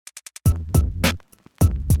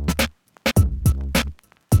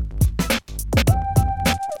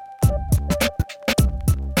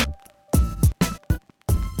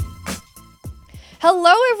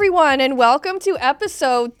Hello, everyone, and welcome to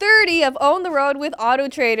episode 30 of Own the Road with Auto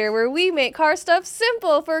Trader, where we make car stuff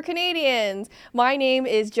simple for Canadians. My name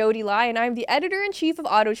is Jody Lai, and I'm the editor-in-chief of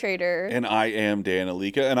Auto Trader. And I am Dan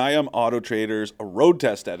Alika, and I am Auto Trader's road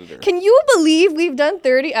test editor. Can you believe we've done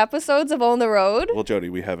 30 episodes of Own the Road? Well, Jody,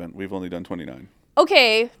 we haven't. We've only done 29.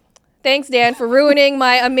 Okay. Thanks, Dan, for ruining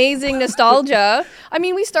my amazing nostalgia. I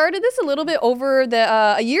mean, we started this a little bit over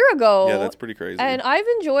a year ago. Yeah, that's pretty crazy. And I've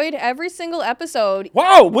enjoyed every single episode.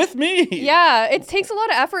 Wow, with me! Yeah, it takes a lot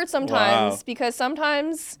of effort sometimes Wow. because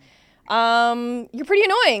sometimes you're pretty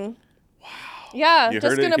annoying. Wow. Yeah, You just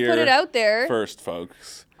heard it going to put here it out there. First,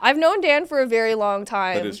 folks. I've known Dan for a very long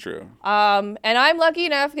time. That is true. And I'm lucky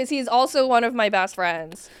enough because he's also one of my best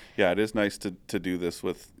friends. Yeah, it is nice to do this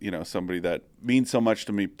with, somebody that means so much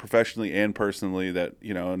to me professionally and personally that,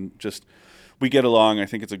 and just we get along. I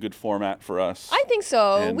think it's a good format for us. I think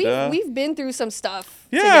so. And, we've been through some stuff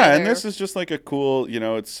Yeah, together. and this is just like a cool,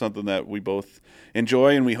 it's something that we both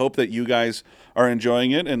enjoy, and we hope that you guys are enjoying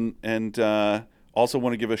it. And also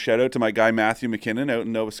want to give a shout out to my guy Matthew McKinnon out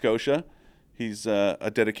in Nova Scotia. He's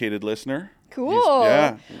a dedicated listener. Cool.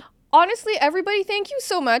 Yeah. Honestly, everybody, thank you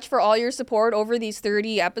so much for all your support over these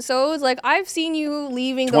 30 episodes. Like, I've seen you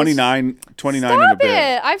leaving 29 Stop and a bit.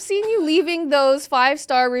 it! I've seen you leaving those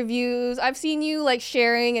 5-star reviews. I've seen you,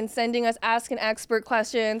 sharing and sending us Ask an Expert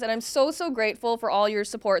questions, and I'm so, so grateful for all your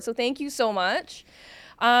support. So thank you so much.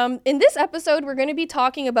 In this episode, we're going to be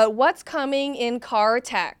talking about what's coming in car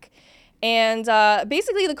tech. And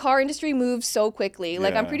basically, the car industry moves so quickly. I'm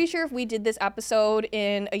Yeah. pretty sure if we did this episode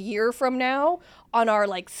in a year from now, on our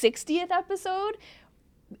 60th episode,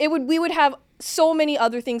 we would have so many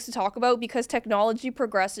other things to talk about because technology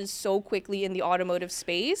progresses so quickly in the automotive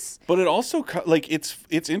space. But it also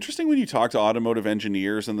it's interesting when you talk to automotive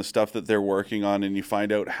engineers and the stuff that they're working on, and you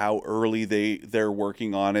find out how early they're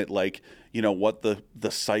working on it, what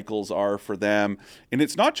the cycles are for them. And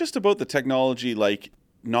it's not just about the technology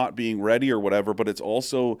not being ready or whatever, but it's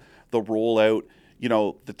also the rollout.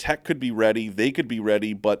 The tech could be ready, they could be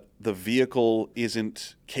ready, but the vehicle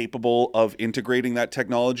isn't capable of integrating that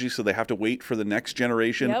technology, so they have to wait for the next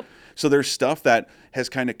generation. Yep. So there's stuff that has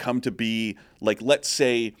kind of come to be, let's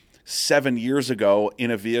say 7 years ago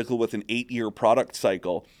in a vehicle with an 8-year product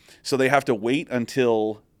cycle. So they have to wait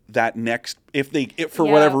until that next, if for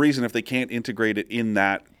whatever reason, if they can't integrate it in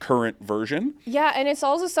that current version. Yeah, and it's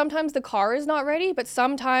also sometimes the car is not ready, but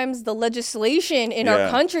sometimes the legislation in our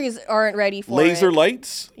countries aren't ready for Laser it.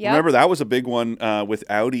 lights. Yep. Remember, that was a big one with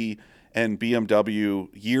Audi and BMW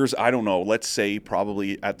years, I don't know, let's say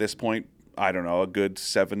probably at this point, I don't know, a good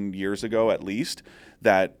 7 years ago at least,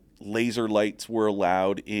 that laser lights were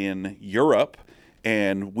allowed in Europe.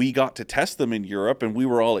 And we got to test them in Europe, and we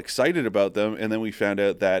were all excited about them. And then we found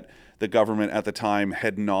out that the government at the time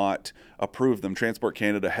had not approved them. Transport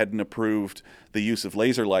Canada hadn't approved the use of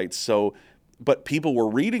laser lights. So, but people were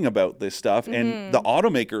reading about this stuff, and the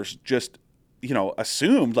automakers just,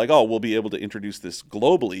 assumed we'll be able to introduce this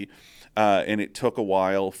globally. And it took a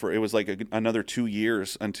while it was another 2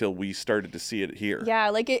 years until we started to see it here.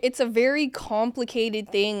 Yeah, it's a very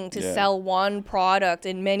complicated thing to sell one product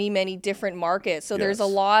in many, many different markets. So there's a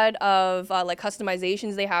lot of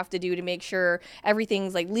customizations they have to do to make sure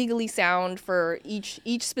everything's legally sound for each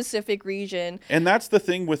specific region. And that's the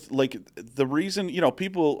thing with the reason,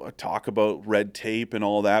 people talk about red tape and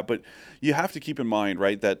all that, but you have to keep in mind,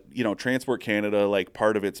 right, that, Transport Canada,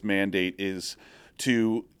 part of its mandate is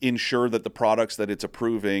to ensure that the products that it's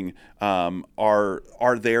approving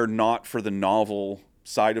are there not for the novel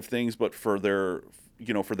side of things, but for their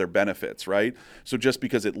benefits, right? So just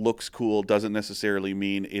because it looks cool doesn't necessarily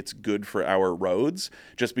mean it's good for our roads.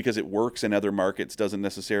 Just because it works in other markets doesn't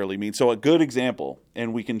necessarily mean. So a good example,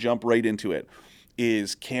 and we can jump right into it,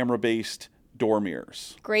 is camera-based door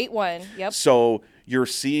mirrors. Great one. Yep. So you're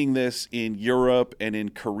seeing this in Europe and in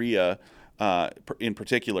Korea in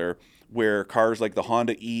particular, where cars like the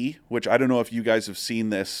Honda E, which I don't know if you guys have seen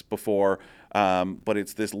this before, but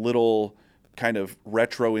it's this little kind of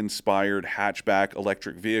retro-inspired hatchback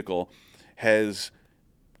electric vehicle, has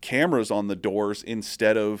cameras on the doors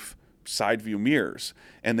instead of side view mirrors.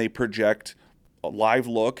 And they project a live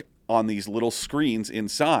look on these little screens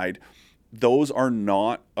inside. Those are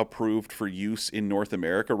not approved for use in North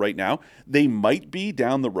America right now. They might be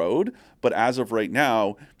down the road, but as of right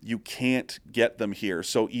now, you can't get them here.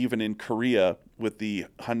 So even in Korea with the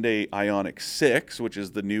Hyundai Ioniq 6, which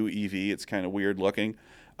is the new EV, it's kind of weird looking.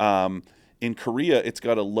 In Korea, it's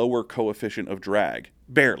got a lower coefficient of drag,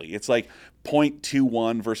 barely. It's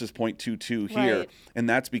 0.21 versus 0.22 here. Right. And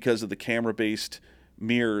that's because of the camera-based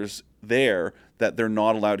mirrors there that they're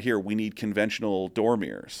not allowed here. We need conventional door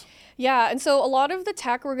mirrors. Yeah, and so a lot of the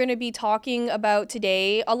tech we're going to be talking about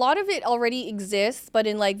today, a lot of it already exists, but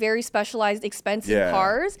in like very specialized, expensive Yeah.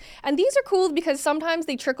 cars. And these are cool because sometimes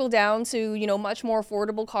they trickle down to, you know, much more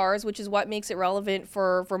affordable cars, which is what makes it relevant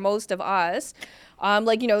for most of us.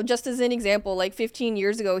 Like, you know, just as an example, like 15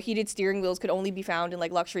 years ago, heated steering wheels could only be found in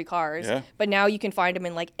like luxury cars. Yeah. But now you can find them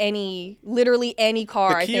in like literally any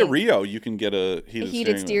car, The I Kia think. Rio, you can get a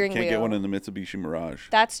heated steering wheel. You can't get wheel. one in the Mitsubishi Mirage.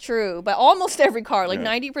 That's true, but almost every car, like Yeah.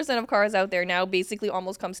 90% of cars out there now basically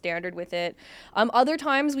almost come standard with it. Other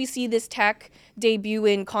times we see this tech debut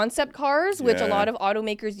in concept cars, which a Yeah. lot of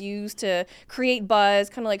automakers use to create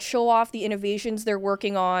buzz, kind of like show off the innovations they're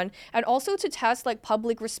working on, and also to test like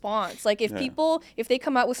public response. Like if they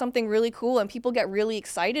come out with something really cool and people get really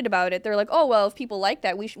excited about it, they're like, oh, well, if people like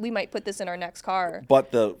that, we might put this in our next car.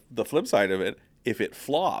 But the flip side of it, if it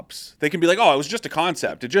flops, they can be like, oh, it was just a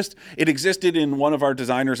concept. It existed in one of our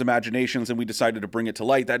designers' imaginations and we decided to bring it to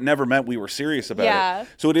light. That never meant we were serious about it.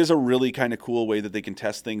 So it is a really kind of cool way that they can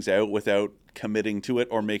test things out without committing to it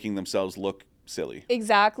or making themselves look silly.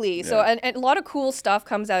 Exactly. Yeah. So and a lot of cool stuff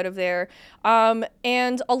comes out of there.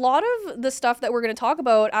 And a lot of the stuff that we're going to talk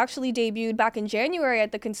about actually debuted back in January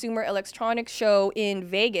at the Consumer Electronics Show in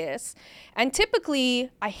Vegas. And typically,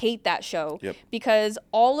 I hate that show because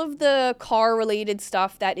all of the car-related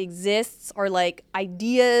stuff that exists are like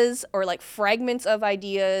ideas or like fragments of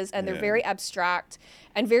ideas, and they're very abstract.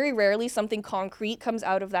 And very rarely something concrete comes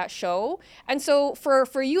out of that show. And so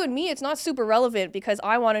for you and me, it's not super relevant because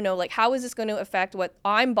I want to know, like, how is this going to affect what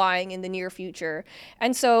I'm buying in the near future?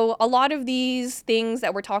 And so a lot of these things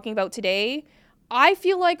that we're talking about today, I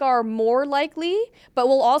feel like are more likely, but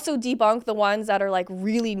we'll also debunk the ones that are like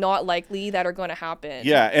really not likely that are going to happen.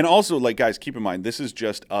 Yeah, and also, like, guys, keep in mind, this is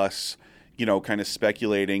just us, you know, kind of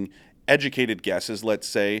speculating, educated guesses, let's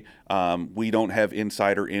say. We don't have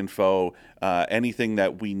insider info. Anything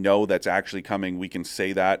that we know that's actually coming, we can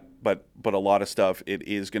say that. But a lot of stuff, it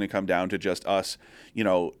is going to come down to just us, you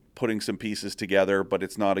know, putting some pieces together, but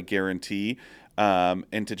it's not a guarantee.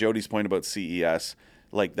 And to Jody's point about CES,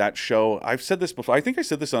 like that show, I've said this before. I think I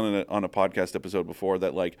said this on a podcast episode before,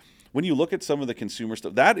 that like when you look at some of the consumer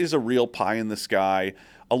stuff, that is a real pie in the sky.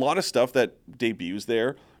 A lot of stuff that debuts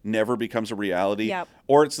there never becomes a reality.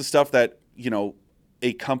 Or it's the stuff that, you know,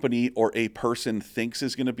 a company or a person thinks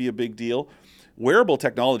is going to be a big deal. Wearable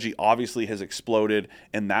technology obviously has exploded,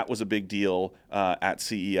 and that was a big deal at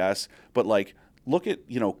CES. But like, look at,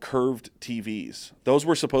 you know, curved TVs. Those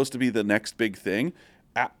were supposed to be the next big thing.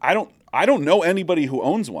 I don't know anybody who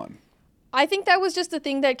owns one. I think that was just the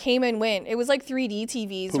thing that came and went. It was like 3D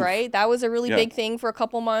TVs, right? That was a really big thing for a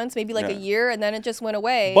couple months, maybe like a year, and then it just went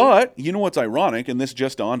away. But you know what's ironic, and this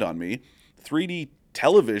just dawned on me, 3D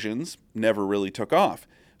televisions never really took off.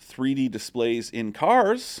 3D displays in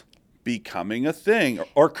cars becoming a thing,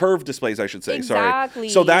 or curved displays, I should say. Exactly.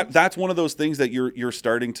 Sorry. So that's one of those things that you're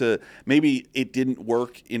starting to, maybe it didn't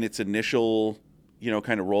work in its initial, you know,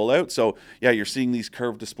 kind of rollout. So yeah, you're seeing these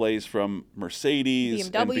curved displays from Mercedes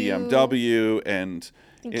and BMW and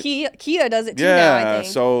Kia does it too now, I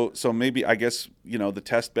think. So maybe, I guess, you know, the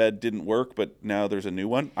test bed didn't work, but now there's a new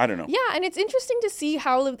one. I don't know. Yeah, and it's interesting to see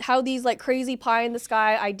how these like crazy pie in the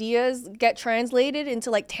sky ideas get translated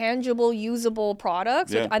into like tangible, usable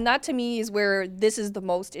products. Yeah. And that to me is where this is the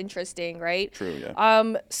most interesting, right? True,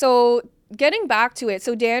 yeah. So getting back to it,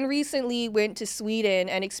 so Dan recently went to Sweden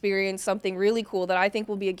and experienced something really cool that I think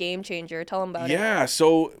will be a game changer. Tell him about it. Yeah,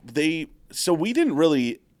 so we didn't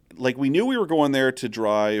really, like, we knew we were going there to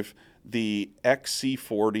drive the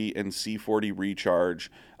XC40 and C40 Recharge,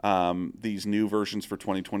 these new versions for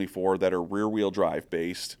 2024 that are rear-wheel drive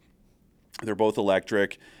based. They're both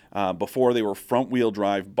electric. Before they were front-wheel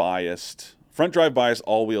drive biased. Front-drive biased,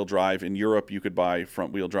 all-wheel drive. In Europe, you could buy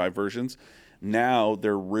front-wheel drive versions. Now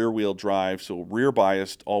they're rear-wheel drive, so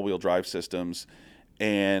rear-biased all-wheel drive systems,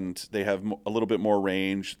 and they have a little bit more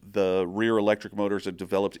range. The rear electric motors are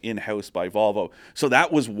developed in-house by Volvo. So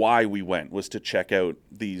that was why we went, was to check out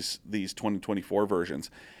these 2024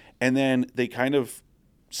 versions. And then they kind of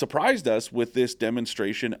surprised us with this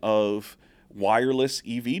demonstration of wireless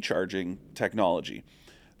EV charging technology.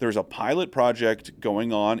 There's a pilot project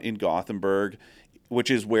going on in Gothenburg,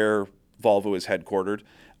 which is where Volvo is headquartered.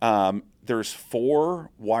 There's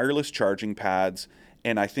 4 wireless charging pads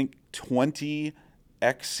and I think 20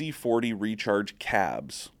 XC40 Recharge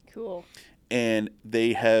cabs. Cool. And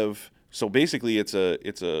they have, so basically it's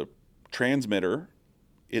a transmitter.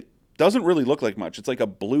 It doesn't really look like much. It's like a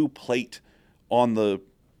blue plate on the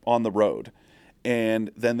road.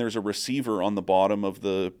 And then there's a receiver on the bottom of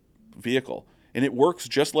the vehicle. And it works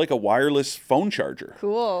just like a wireless phone charger.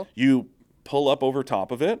 Cool. You pull up over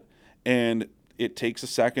top of it, and it takes a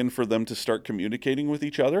second for them to start communicating with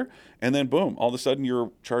each other, and then boom, all of a sudden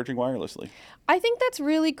you're charging wirelessly. I think that's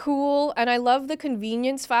really cool, and I love the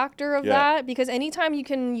convenience factor of Yeah. that, because anytime you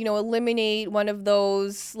can, eliminate one of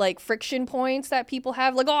those like friction points that people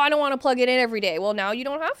have, like, oh, I don't want to plug it in every day. Well, now you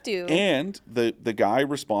don't have to. And the guy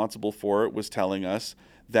responsible for it was telling us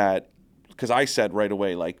that, because I said right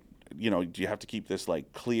away, like, do you have to keep this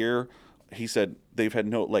like clear? He said they've had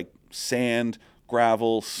no like sand,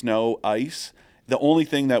 gravel, snow, ice. The only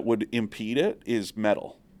thing that would impede it is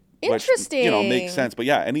metal. Interesting. Which, makes sense. But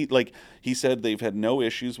yeah, he said they've had no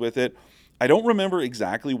issues with it. I don't remember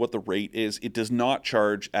exactly what the rate is. It does not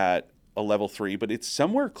charge at a level 3, but it's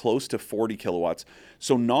somewhere close to 40 kilowatts.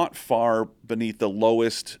 So not far beneath the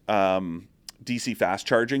lowest DC fast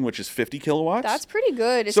charging, which is 50 kilowatts. That's pretty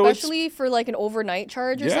good, So especially for like an overnight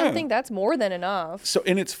charge or Yeah. something. That's more than enough. So,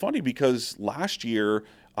 and it's funny because last year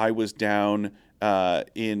I was down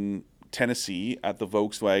in Tennessee at the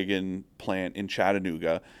Volkswagen plant in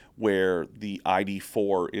Chattanooga, where the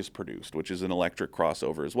ID4 is produced, which is an electric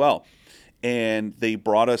crossover as well. And they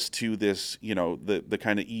brought us to this, the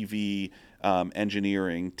kind of EV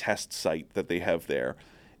engineering test site that they have there.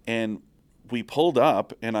 And we pulled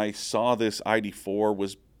up and I saw this ID4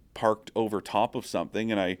 was parked over top of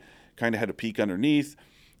something, and I kind of had a peek underneath,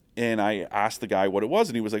 and I asked the guy what it was,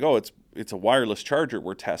 and he was like, oh, it's a wireless charger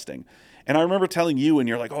we're testing. And I remember telling you, and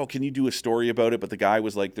you're like, oh, can you do a story about it? But the guy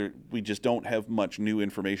was like, we just don't have much new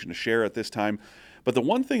information to share at this time. But the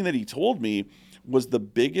one thing that he told me was the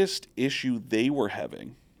biggest issue they were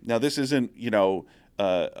having. Now, this isn't,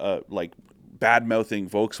 like bad-mouthing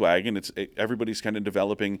Volkswagen. Everybody's kind of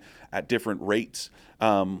developing at different rates.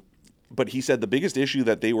 But he said the biggest issue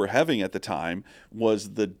that they were having at the time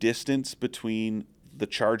was the distance between the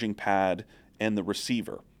charging pad and the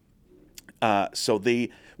receiver. So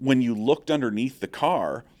when you looked underneath the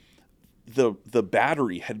car, the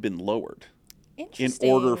battery had been lowered in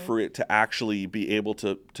order for it to actually be able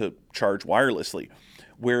to charge wirelessly.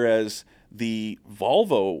 Whereas the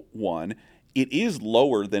Volvo one, it is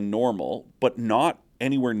lower than normal, but not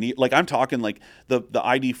anywhere near. Like, I'm talking like the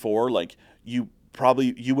ID4, like you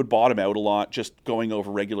would bottom out a lot just going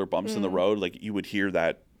over regular bumps in the road. Like, you would hear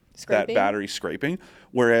that battery scraping.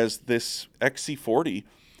 Whereas this XC40,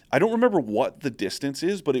 I don't remember what the distance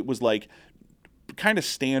is, but it was like kind of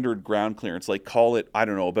standard ground clearance, like call it, I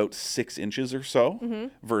don't know, about 6 inches or so,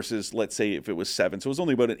 versus let's say if it was 7. So it was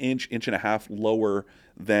only about an inch and a half lower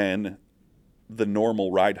than the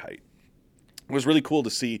normal ride height. It was really cool to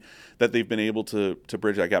see that they've been able to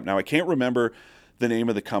bridge that gap. Now, I can't remember the name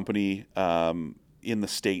of the company in the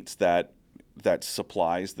States that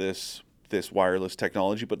supplies this wireless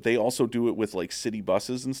technology, but they also do it with like city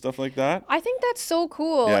buses and stuff like that. I think that's so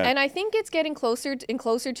cool. Yeah. And I think it's getting closer and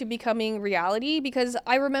closer to becoming reality, because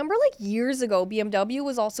I remember like years ago, BMW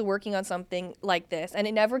was also working on something like this and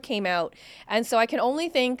it never came out. And so I can only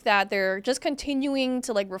think that they're just continuing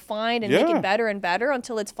to like refine and make Yeah. it better and better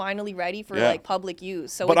until it's finally ready for Yeah. like public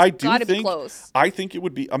use. So But it's I do gotta be think close. I think it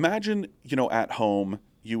would be, imagine, at home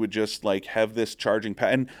you would just like have this charging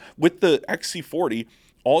pad, and with the XC40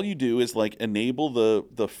 all you do is like enable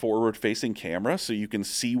the forward facing camera so you can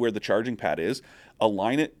see where the charging pad is,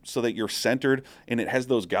 align it so that you're centered, and it has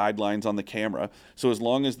those guidelines on the camera. So as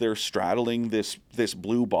long as they're straddling this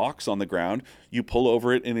blue box on the ground, you pull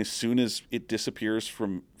over it, and as soon as it disappears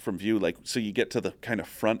from view, like, so you get to the kind of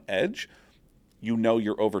front edge,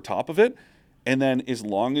 you're over top of it. And then as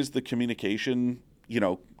long as the communication,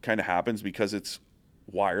 kind of happens, because it's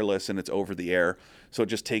wireless and it's over the air, so it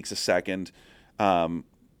just takes a second.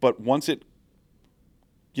 But once it,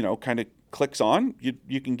 kind of clicks on,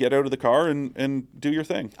 you can get out of the car and do your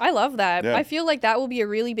thing. I love that. Yeah. I feel like that will be a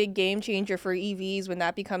really big game changer for EVs when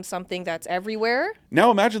that becomes something that's everywhere. Now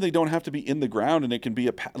imagine they don't have to be in the ground, and it can be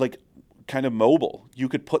like kind of mobile. You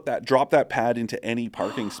could drop that pad into any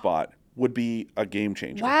parking spot. Would be a game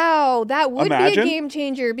changer. Wow, that would Imagine. be a game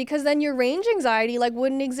changer, because then your range anxiety like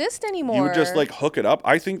wouldn't exist anymore. You would just like hook it up.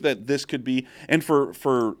 I think that this could be, and for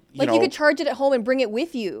you could charge it at home and bring it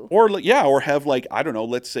with you. or have like, I don't know,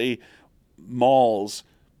 let's say malls,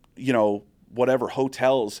 whatever,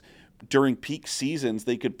 hotels, during peak seasons,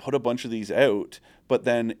 they could put a bunch of these out, but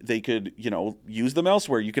then they could, use them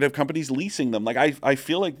elsewhere. You could have companies leasing them. Like, I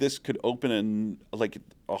feel like this could open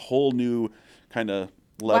a whole new kind of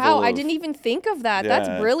level. Wow, I didn't even think of that. Yeah.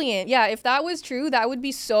 That's brilliant. Yeah, if that was true, that would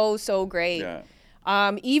be so, so great.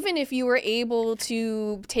 Yeah. Even if you were able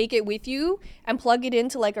to take it with you and plug it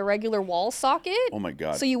into like a regular wall socket. Oh my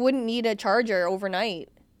God. So you wouldn't need a charger overnight.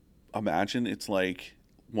 Imagine it's like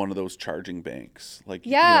one of those charging banks. Like,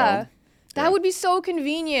 Yeah. That would be so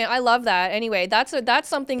convenient. I love that. Anyway, that's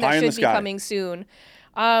something that Pie in the should be sky. coming soon.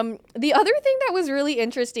 The other thing that was really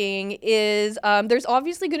interesting is there's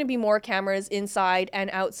obviously going to be more cameras inside and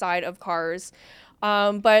outside of cars.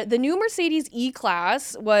 But the new Mercedes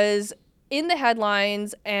E-Class was in the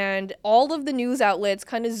headlines, and all of the news outlets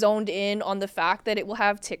kind of zoned in on the fact that it will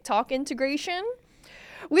have TikTok integration,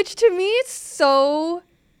 which to me is so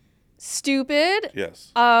stupid.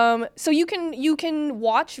 Yes. So you can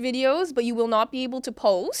watch videos, but you will not be able to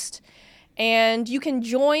post. And you can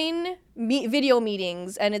join video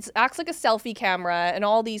meetings, and it acts like a selfie camera and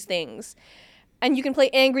all these things. And you can play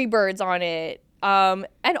Angry Birds on it.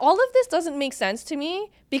 And all of this doesn't make sense to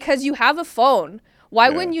me because you have a phone. Why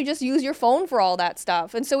wouldn't you just use your phone for all that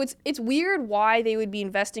stuff? And so it's weird why they would be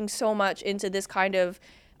investing so much into this kind of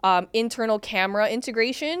internal camera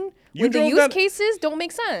integration when the use cases don't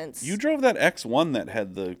make sense. You drove that X1 that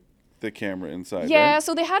had the camera inside, Yeah, right?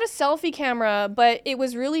 so they had a selfie camera, but it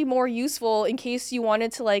was really more useful in case you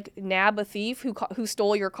wanted to like nab a thief who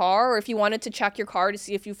stole your car, or if you wanted to check your car to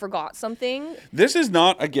see if you forgot something. This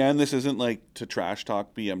isn't like to trash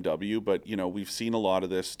talk BMW, but we've seen a lot of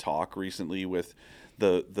this talk recently with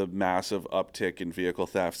the massive uptick in vehicle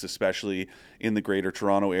thefts, especially in the Greater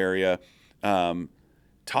Toronto area.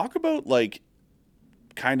 Talk about like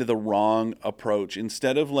kind of the wrong approach.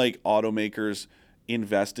 Instead of like automakers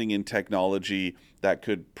investing in technology that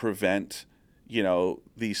could prevent,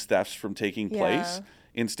 these thefts from taking place,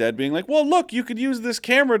 instead being like, well, look, you could use this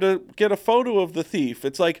camera to get a photo of the thief.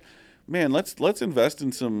 It's like, man, let's invest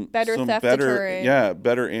in some better theft better deterrent.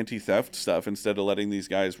 better anti-theft stuff instead of letting these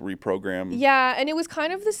guys reprogram. Yeah, and it was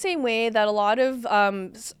kind of the same way that a lot of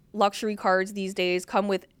luxury cars these days come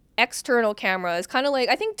with external cameras, kind of like,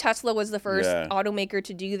 I think Tesla was the first automaker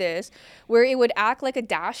to do this, where it would act like a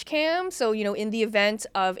dash cam. So, in the event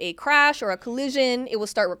of a crash or a collision, it will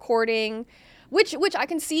start recording, which I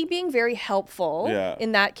can see being very helpful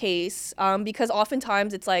in that case, because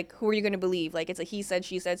oftentimes it's like, who are you going to believe? Like, it's a he said,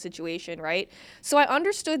 she said situation, right? So I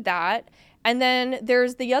understood that. And then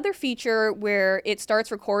there's the other feature where it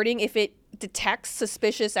starts recording if it detects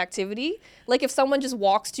suspicious activity. Like if someone just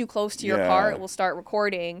walks too close to your car, it will start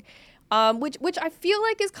recording, which I feel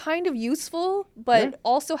like is kind of useful, but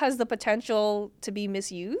also has the potential to be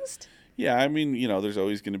misused. Yeah, I mean, there's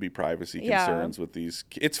always going to be privacy concerns with these.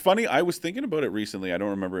 It's funny. I was thinking about it recently. I don't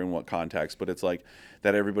remember in what context, but it's like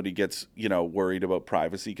that everybody gets, worried about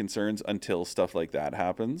privacy concerns until stuff like that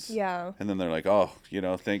happens. Yeah. And then they're like, oh,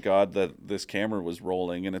 thank God that this camera was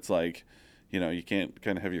rolling. And it's like, you can't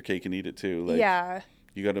kind of have your cake and eat it too. Like,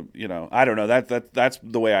 you got to, I don't know. That's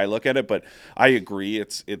the way I look at it. But I agree.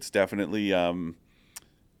 It's definitely,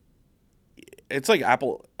 it's like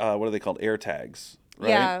Apple, what are they called? AirTags, right?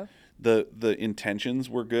 Yeah. The intentions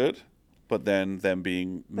were good, but then them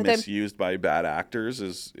being misused by bad actors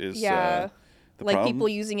is the like problem. People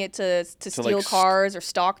using it to steal cars or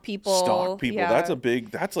stalk people.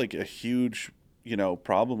 That's like a huge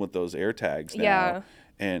problem with those AirTags now. Yeah.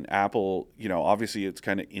 And Apple, obviously it's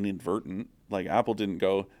kind of inadvertent. Like Apple didn't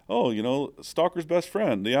go, oh, stalker's best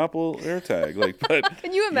friend, the Apple AirTag. Like, but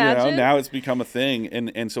can you imagine? Now it's become a thing,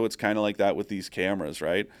 and so it's kind of like that with these cameras,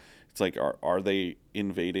 right? It's like, are they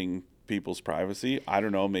invading people's privacy? I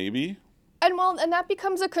don't know, maybe. And that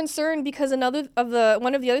becomes a concern because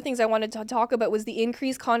one of the other things I wanted to talk about was the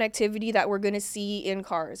increased connectivity that we're going to see in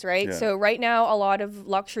cars, right? Yeah. So right now, a lot of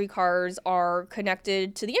luxury cars are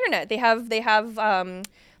connected to the internet. They have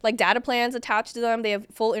like data plans attached to them. They have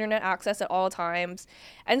full internet access at all times.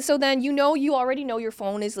 And so then you already know your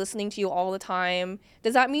phone is listening to you all the time.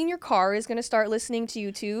 Does that mean your car is going to start listening to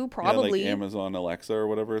you too? Probably. Yeah, like Amazon Alexa or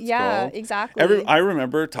whatever it's called. Yeah, exactly. I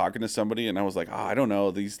remember talking to somebody and I was like, I don't know,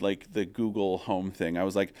 these like the Google Home thing. I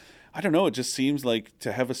was like, I don't know, it just seems like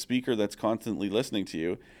to have a speaker that's constantly listening to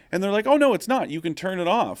you. And they're like, oh, no, it's not. You can turn it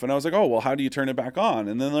off. And I was like, oh, well, how do you turn it back on?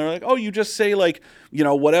 And then they're like, oh, you just say like,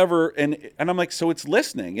 whatever. And I'm like, so it's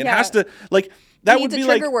listening. It has to like, that would be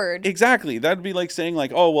like, trigger word. Exactly. That'd be like saying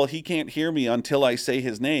like, oh, well, he can't hear me until I say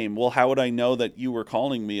his name. Well, how would I know that you were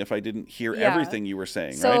calling me if I didn't hear everything you were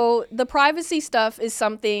saying? So right? The privacy stuff is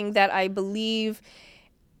something that I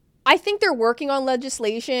think they're working on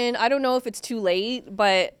legislation. I don't know if it's too late,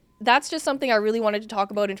 but that's just something I really wanted to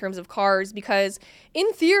talk about in terms of cars, because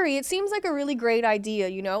in theory, it seems like a really great idea,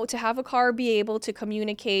 to have a car be able to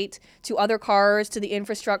communicate to other cars, to the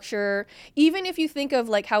infrastructure. Even if you think of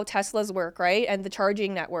like how Teslas work, right? And the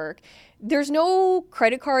charging network. There's no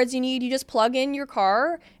credit cards you need. You just plug in your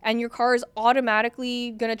car and your car is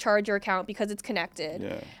automatically going to charge your account because it's connected.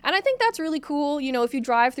 Yeah. And I think that's really cool. If you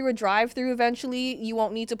drive through a drive-through eventually, you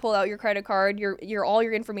won't need to pull out your credit card. All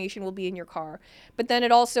your information will be in your car. But then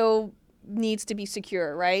it also needs to be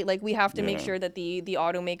secure, right? Like we have to make Yeah. sure that the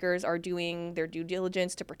automakers are doing their due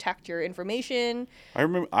diligence to protect your information. I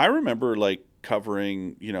remember like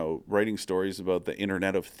covering, writing stories about the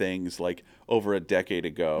Internet of Things like over a decade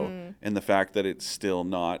ago, and the fact that it's still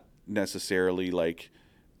not necessarily like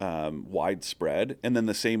widespread. And then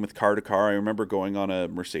the same with car to car. I remember going on a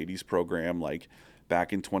Mercedes program like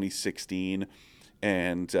back in 2016,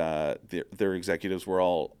 and their executives were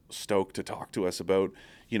all stoked to talk to us about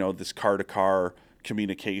this car to car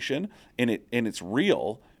communication, and it's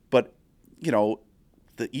real, but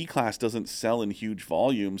the E-Class doesn't sell in huge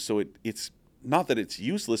volumes, so it's not that it's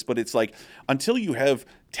useless, but it's like until you have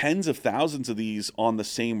tens of thousands of these on the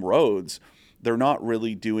same roads, they're not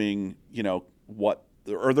really doing,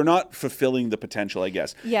 or they're not fulfilling the potential, I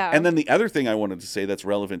guess. Yeah. And then the other thing I wanted to say that's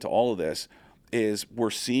relevant to all of this is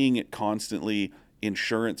we're seeing it constantly.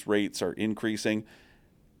 Insurance rates are increasing.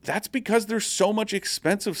 That's because there's so much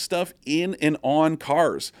expensive stuff in and on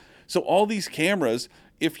cars. So all these cameras,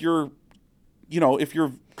 if your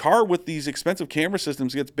car with these expensive camera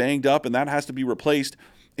systems gets banged up and that has to be replaced,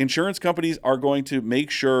 insurance companies are going to make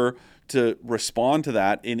sure to respond to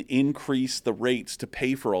that and increase the rates to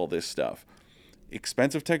pay for all this stuff.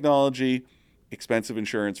 Expensive technology, expensive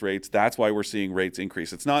insurance rates. That's why we're seeing rates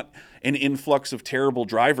increase. It's not an influx of terrible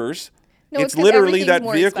drivers. No, it's 'cause literally that everything's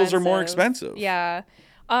more vehicles are more expensive. Yeah.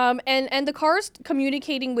 And the cars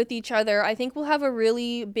communicating with each other, I think will have a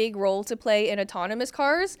really big role to play in autonomous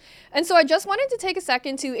cars. And so I just wanted to take a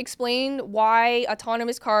second to explain why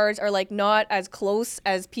autonomous cars are like not as close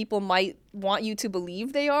as people might want you to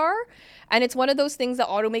believe they are. And it's one of those things that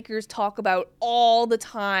automakers talk about all the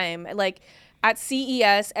time. Like at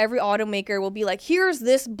CES, every automaker will be like, here's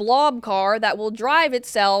this blob car that will drive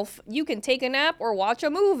itself. You can take a nap or watch a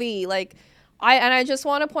movie. I just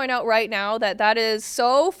want to point out right now that is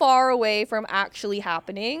so far away from actually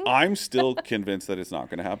happening. I'm still convinced that it's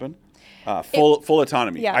not going to happen. Full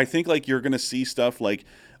autonomy. Yeah. I think like you're going to see stuff like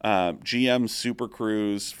GM's Super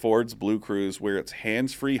Cruise, Ford's Blue Cruise, where it's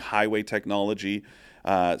hands-free highway technology.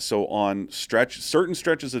 So on certain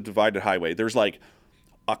stretches of divided highway, there's like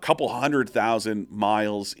a couple 100,000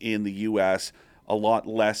 miles in the U.S., a lot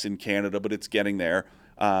less in Canada, but it's getting there.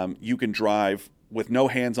 You can drive with no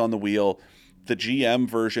hands on the wheel. The GM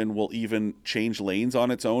version will even change lanes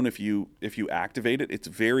on its own if you activate it. It's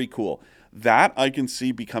very cool. That I can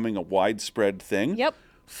see becoming a widespread thing. Yep.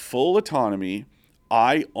 Full autonomy,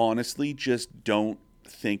 I honestly just don't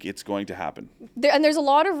think it's going to happen. And there's a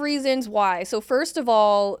lot of reasons why. So first of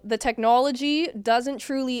all, the technology doesn't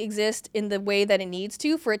truly exist in the way that it needs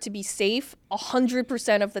to for it to be safe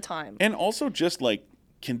 100% of the time. And also just like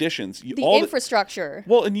conditions. The infrastructure.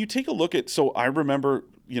 Well, and you take a look at, so I remember,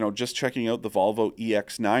 just checking out the Volvo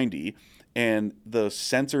EX90, and the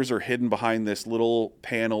sensors are hidden behind this little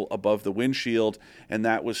panel above the windshield, and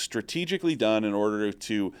that was strategically done in order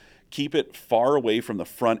to keep it far away from the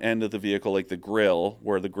front end of the vehicle, like the grill,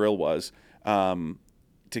 where the grill was,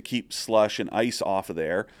 to keep slush and ice off of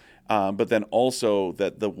there. But then also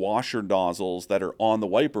that the washer nozzles that are on the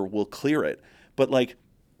wiper will clear it. But like,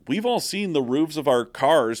 we've all seen the roofs of our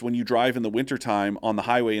cars when you drive in the wintertime on the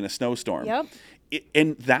highway in a snowstorm. Yep.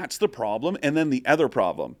 And that's the problem. And then the other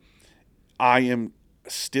problem, I am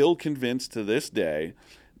still convinced to this day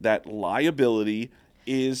that liability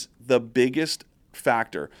is the biggest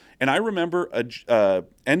factor. And I remember a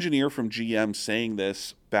engineer from GM saying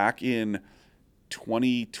this back in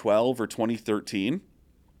 2012 or 2013,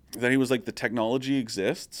 that he was like, the technology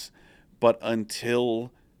exists, but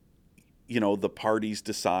until the parties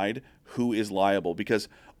decide who is liable, because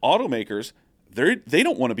automakers, they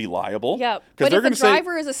don't want to be liable. Yeah, but if a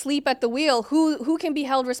driver is asleep at the wheel, who can be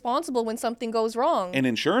held responsible when something goes wrong? And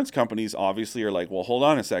insurance companies obviously are like, well, hold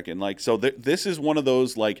on a second. Like, so this is one of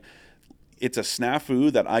those, like, it's a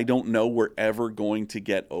snafu that I don't know we're ever going to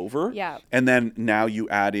get over. Yeah. And then now you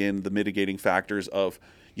add in the mitigating factors of,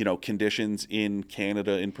 conditions in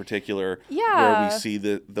Canada in particular, where we see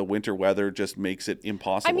the winter weather just makes it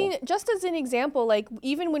impossible. I mean, just as an example, like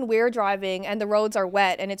even when we're driving and the roads are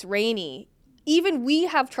wet and it's rainy, even we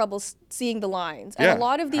have trouble seeing the lines. And Yeah. a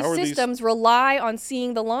lot of these systems rely on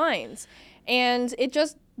seeing the lines. And it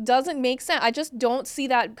just doesn't make sense. I just don't see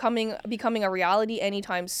that becoming a reality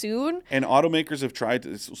anytime soon. And automakers have tried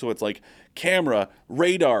to, so it's like camera,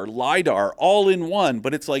 radar, LiDAR, all in one.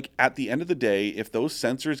 But it's like, at the end of the day, if those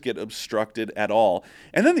sensors get obstructed at all,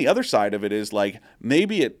 and then the other side of it is like,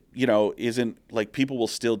 maybe it, isn't like, people will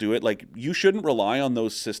still do it. Like, you shouldn't rely on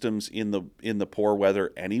those systems in the poor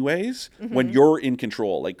weather anyways, when you're in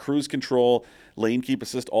control, like cruise control, lane keep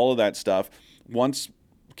assist, all of that stuff. Once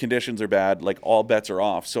conditions are bad, like all bets are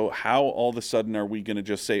off. So how all of a sudden are we going to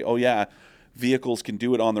just say, oh yeah, vehicles can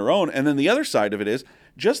do it on their own? And then the other side of it is,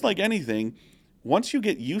 just like anything, once you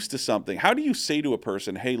get used to something, how do you say to a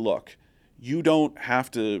person, hey, look, you don't have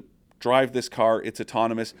to drive this car, it's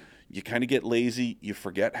autonomous. You kind of get lazy, you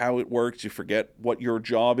forget how it works, you forget what your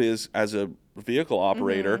job is as a vehicle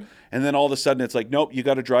operator, and then all of a sudden it's like, nope, you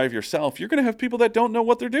got to drive yourself. You're going to have people that don't know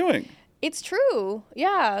what they're doing. It's true.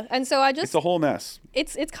 Yeah. And so It's a whole mess.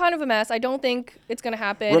 It's kind of a mess. I don't think it's going to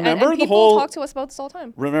happen. Remember and the people whole- talk to us about this all the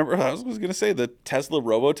time. Remember, I was going to say the Tesla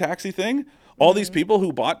robo-taxi thing? All these people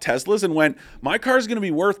who bought Teslas and went, my car is going to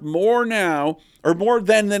be worth more now, or more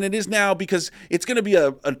than it is now, because it's going to be a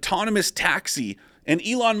autonomous taxi. And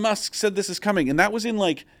Elon Musk said this is coming. And that was in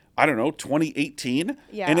like, I don't know, 2018.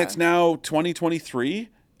 Yeah. And it's now 2023.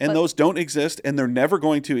 And those don't exist, and they're never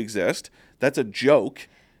going to exist. That's a joke.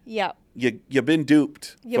 Yeah. You've been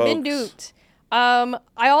duped. You've been duped. I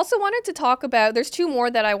also wanted to talk about, there's two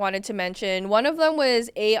more that I wanted to mention. One of them was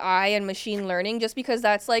AI and machine learning, just because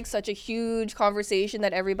that's like such a huge conversation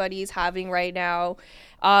that everybody's having right now.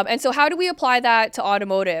 And so how do we apply that to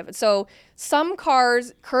automotive? So some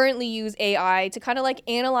cars currently use AI to kind of like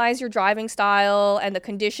analyze your driving style and the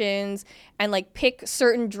conditions and like pick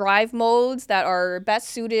certain drive modes that are best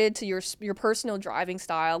suited to your personal driving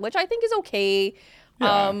style, which I think is okay.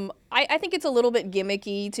 Yeah. I think it's a little bit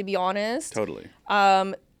gimmicky, to be honest. Totally.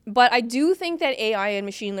 But I do think that AI and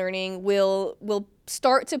machine learning will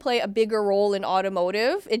start to play a bigger role in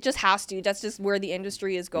automotive. It just has to. That's just where the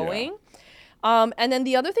industry is going. And then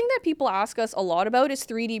the other thing that people ask us a lot about is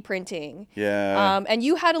 3D printing. Yeah. And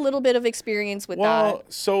you had a little bit of experience with Well,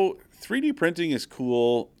 that. so 3D printing is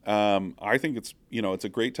cool. I think it's a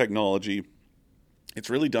great technology. It's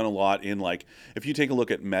really done a lot in, like, if you take a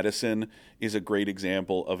look at medicine is a great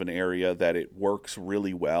example of an area that it works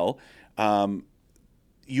really well.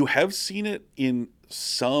 You have seen it in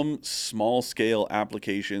some small scale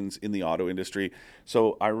applications in the auto industry.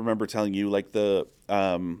 So I remember telling you, like, the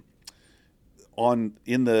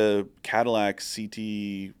in the Cadillac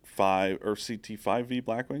CT5 or CT5V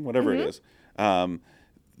Blackwing, whatever it is,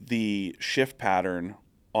 the shift pattern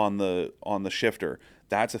on the shifter,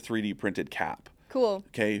 that's a 3D printed cap. Cool.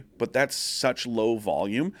 Okay, but that's such low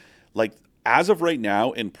volume. Like, as of right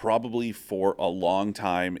now, and probably for a long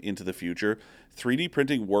time into the future, 3D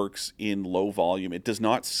printing works in low volume. It does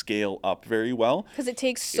not scale up very well. Because it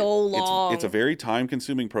takes so long. It's a very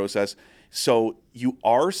time-consuming process. So you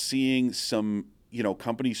are seeing some,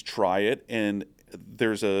 companies try it, and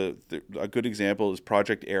there's a good example is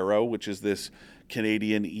Project Aero, which is this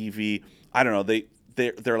Canadian EV. I don't know.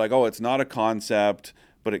 They're like, oh, it's not a concept,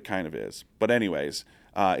 but it kind of is. But anyways,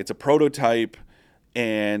 it's a prototype,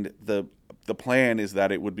 and the plan is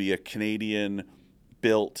that it would be a Canadian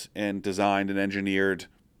built and designed and engineered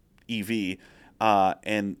EV,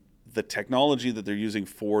 and the technology that they're using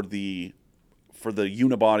for the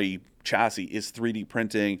unibody chassis is 3D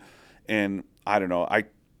printing. And I don't know, I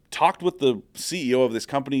talked with the CEO of this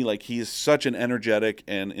company. Like, he is such an energetic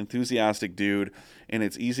and enthusiastic dude, and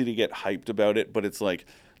it's easy to get hyped about it, but it's like,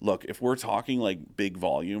 look, if we're talking like big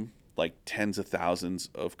volume, like tens of thousands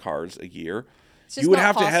of cars a year, you would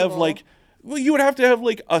have to have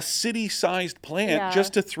like a city-sized plant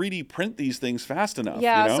just to 3D print these things fast enough.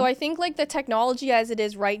 Yeah, so I think like the technology as it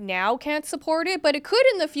is right now can't support it, but it could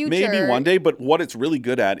in the future. Maybe one day, but what it's really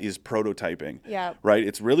good at is prototyping. Yeah. Right?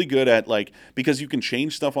 It's really good at, like, because you can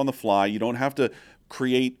change stuff on the fly. You don't have to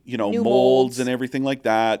create, New molds and everything like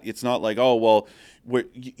that. It's not like, oh, well,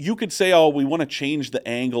 you could say, oh, we want to change the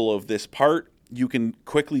angle of this part. You can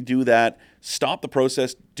quickly do that, stop the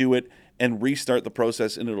process, do it, and restart the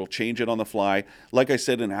process, and it'll change it on the fly. Like I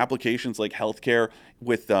said, in applications like healthcare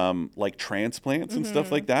with like transplants and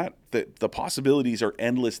stuff like that, the possibilities are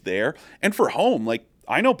endless there. And for home, like,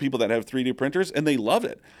 I know people that have 3D printers and they love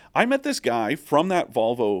it. I met this guy from that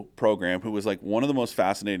Volvo program who was like one of the most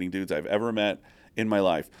fascinating dudes I've ever met in my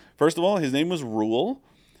life. First of all, his name was Rule,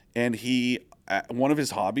 and one of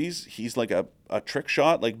his hobbies, he's like a trick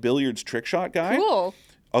shot, like billiards trick shot guy. Cool.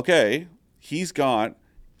 Okay, he's got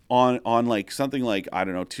on like something like, I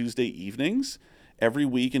don't know, Tuesday evenings every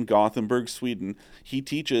week in Gothenburg, Sweden, he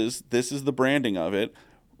teaches, this is the branding of it,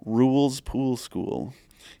 Rules Pool School.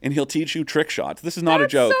 And he'll teach you trick shots. This is not a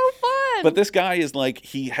joke. That's so fun. But this guy is like,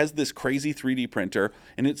 he has this crazy 3D printer,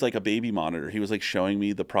 and it's like a baby monitor. He was like showing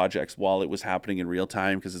me the projects while it was happening in real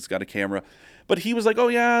time because it's got a camera. But he was like, oh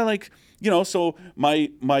yeah, like, so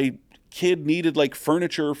my kid needed like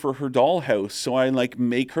furniture for her dollhouse, so I like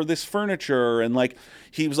make her this furniture. And like,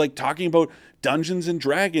 he was like talking about Dungeons and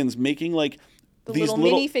Dragons, making like The these little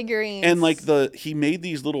mini figurines. and like he made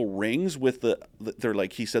these little rings with they're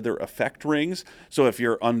like, he said they're effect rings. So if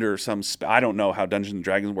you're under some I don't know how Dungeons and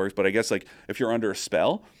Dragons works, but I guess like if you're under a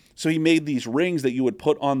spell. So he made these rings that you would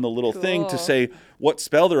put on the little thing to say what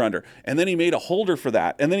spell they're under. And then he made a holder for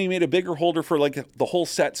that. And then he made a bigger holder for like the whole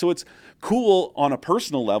set. So it's cool on a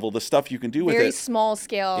personal level, the stuff you can do with it. Very small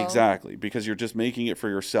scale. Exactly, because you're just making it for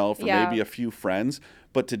yourself or maybe a few friends.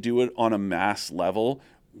 But to do it on a mass level,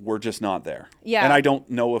 we're just not there. Yeah. And I don't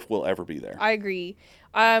know if we'll ever be there. I agree.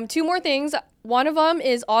 2 more things. One of them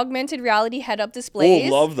is augmented reality head-up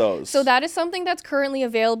displays. Oh, love those. So that is something that's currently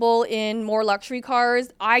available in more luxury cars.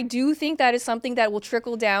 I do think that is something that will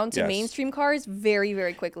trickle down to mainstream cars very,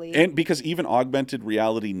 very quickly. And because even augmented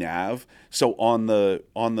reality nav, so on the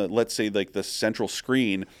let's say like the central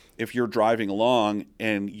screen, if you're driving along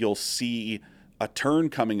and you'll see a turn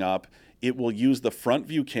coming up, it will use the front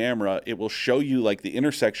view camera. It will show you like the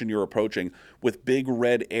intersection you're approaching with big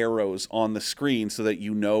red arrows on the screen so that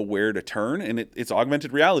you know where to turn. And it's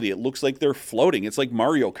augmented reality. It looks like they're floating. It's like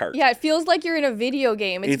Mario Kart. Yeah, it feels like you're in a video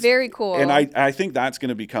game. It's very cool. And I think that's going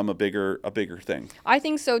to become a bigger thing. I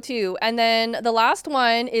think so too. And then the last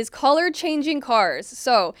one is color changing cars.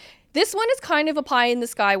 So this one is kind of a pie in the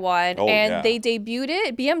sky one. They debuted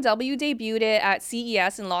it. BMW debuted it at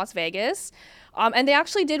CES in Las Vegas. And they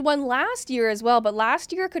actually did one last year as well, but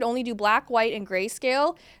last year it could only do black, white, and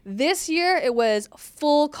grayscale. This year it was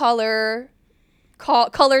full color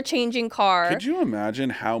changing car. Could you imagine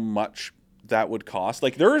how much that would cost?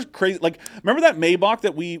 Like there's crazy. Like remember that Maybach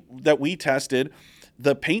that we tested?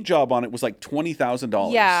 The paint job on it was like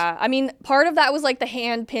 $20,000. Yeah, I mean, part of that was like the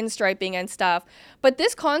hand pinstriping and stuff. But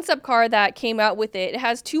this concept car that came out with it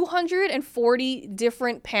has 240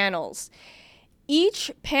 different panels.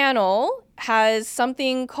 Each panel has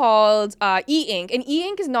something called e-ink, and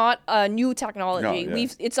e-ink is not a new technology. No, yeah.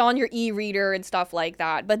 It's on your e-reader and stuff like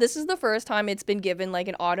that, but this is the first time it's been given like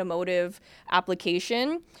an automotive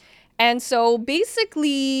application. And so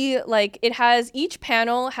basically, like each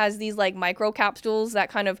panel has these like microcapsules that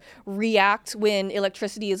kind of react when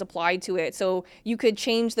electricity is applied to it. So you could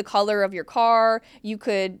change the color of your car. You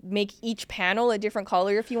could make each panel a different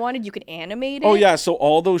color if you wanted. You could animate it. Oh yeah, so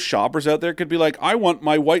all those shoppers out there could be like, I want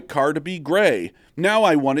my white car to be gray. Now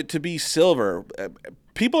I want it to be silver.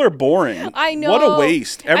 People are boring. I know. What a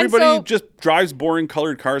waste. Everybody just drives boring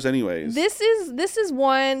colored cars anyways. This is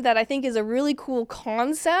one that I think is a really cool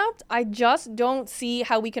concept. I just don't see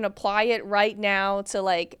how we can apply it right now to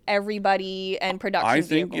like everybody and production I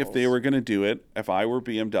think vehicles. if they were going to do it, if I were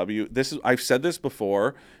BMW, I've said this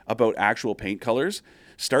before about actual paint colors.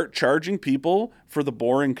 Start charging people for the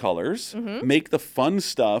boring colors. Mm-hmm. Make the fun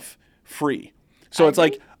stuff free. So it's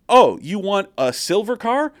like, oh, you want a silver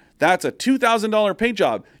car? That's a $2,000 paint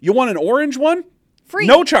job. You want an orange one? Free.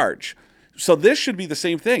 No charge. So this should be the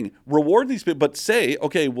same thing. Reward these people, but say,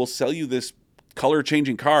 okay, we'll sell you this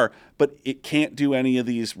color-changing car, but it can't do any of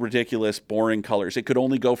these ridiculous, boring colors. It could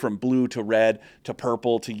only go from blue to red to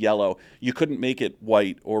purple to yellow. You couldn't make it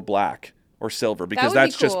white or black or silver because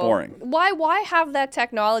that's just boring. Why have that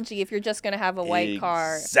technology if you're just going to have a white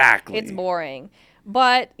car? Exactly. It's boring.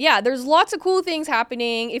 But yeah, there's lots of cool things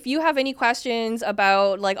happening. If you have any questions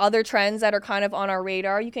about like other trends that are kind of on our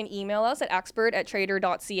radar, you can email us at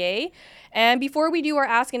expert@trader.ca. And before we do our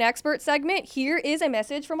Ask an Expert segment, here is a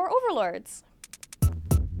message from our overlords.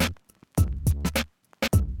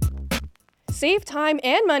 Save time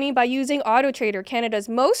and money by using AutoTrader, Canada's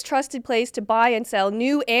most trusted place to buy and sell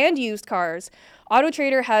new and used cars.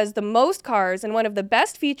 AutoTrader has the most cars, and one of the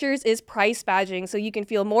best features is price badging, so you can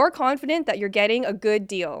feel more confident that you're getting a good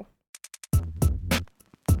deal.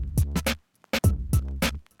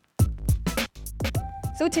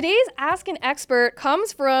 So today's Ask an Expert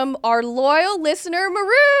comes from our loyal listener,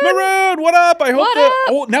 Maroon. Maroon, what up? I hope What that. up?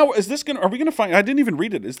 Oh, now are we gonna find? I didn't even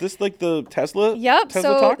read it. Is this like the Tesla? Yep.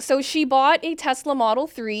 Tesla talk? So she bought a Tesla Model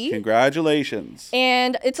 3. Congratulations.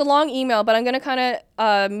 And it's a long email, but I'm going to kind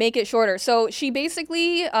of make it shorter. So she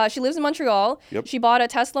basically, she lives in Montreal. Yep. She bought a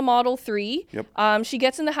Tesla Model 3. Yep. She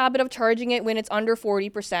gets in the habit of charging it when it's under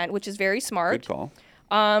 40%, which is very smart. Good call.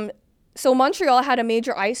 So Montreal had a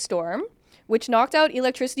major ice storm, which knocked out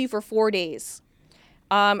electricity for 4 days.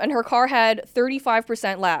 And her car had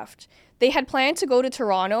 35% left. They had planned to go to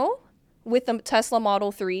Toronto with the Tesla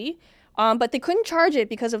Model 3, but they couldn't charge it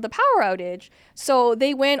because of the power outage. So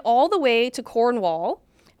they went all the way to Cornwall.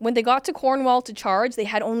 When they got to Cornwall to charge, they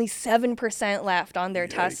had only 7% left on their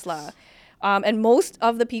Tesla. And most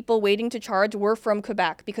of the people waiting to charge were from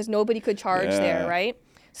Quebec because nobody could charge there, right?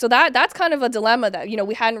 So that's kind of a dilemma that,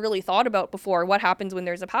 we hadn't really thought about before. What happens when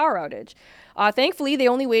there's a power outage? Thankfully, they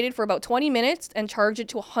only waited for about 20 minutes and charged it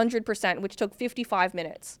to 100%, which took 55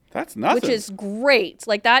 minutes. That's nothing. Which is great.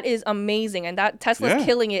 Like, that is amazing. And that Tesla's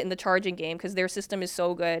killing it in the charging game because their system is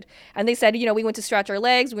so good. And they said, we went to stretch our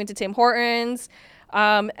legs, we went to Tim Hortons.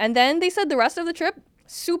 And then they said the rest of the trip,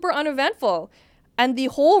 super uneventful. And the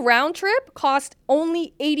whole round trip cost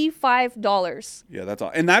only $85. Yeah, that's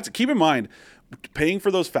all. And keep in mind, paying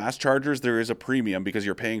for those fast chargers, there is a premium because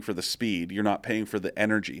you're paying for the speed. You're not paying for the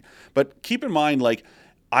energy. But keep in mind, like,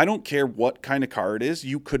 I don't care what kind of car it is.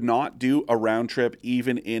 You could not do a round trip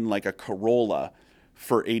even in like a Corolla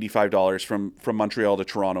for $85 from Montreal to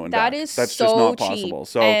Toronto and back. That's just so not cheap. possible.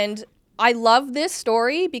 So, and I love this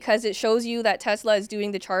story because it shows you that Tesla is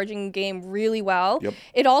doing the charging game really well. Yep.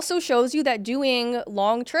 It also shows you that doing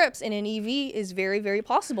long trips in an EV is very, very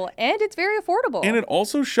possible, and it's very affordable. And it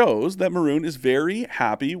also shows that Maroon is very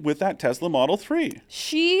happy with that Tesla Model 3.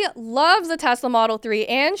 She loves the Tesla Model 3,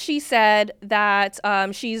 and she said that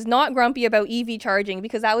she's not grumpy about EV charging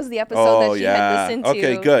because that was the episode that she had listened to.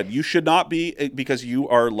 Okay, good. You should not be, because you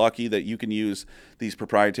are lucky that you can use these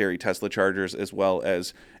proprietary Tesla chargers as well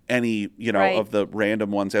as any, Right. of the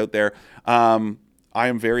random ones out there. I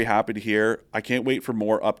am very happy to hear. I can't wait for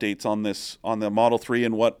more updates on the Model 3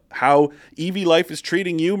 and how EV life is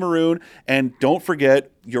treating you, Maroon. And don't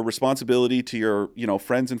forget your responsibility to your,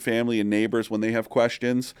 friends and family and neighbors when they have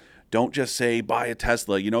questions. Don't just say buy a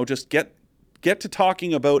Tesla. Just get to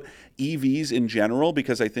talking about EVs in general,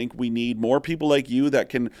 because I think we need more people like you that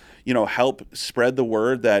can, help spread the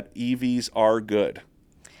word that EVs are good.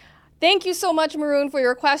 Thank you so much, Maroon, for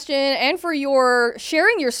your question and for your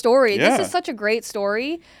sharing your story. Yeah. This is such a great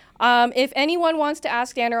story. If anyone wants to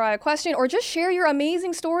ask Dan or I a question or just share your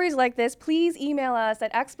amazing stories like this, please email us at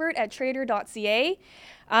expert@trader.ca.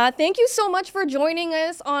 Thank you so much for joining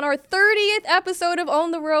us on our 30th episode of Own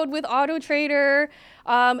the Road with Auto Trader.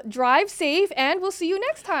 Drive safe, and we'll see you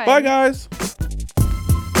next time. Bye, guys.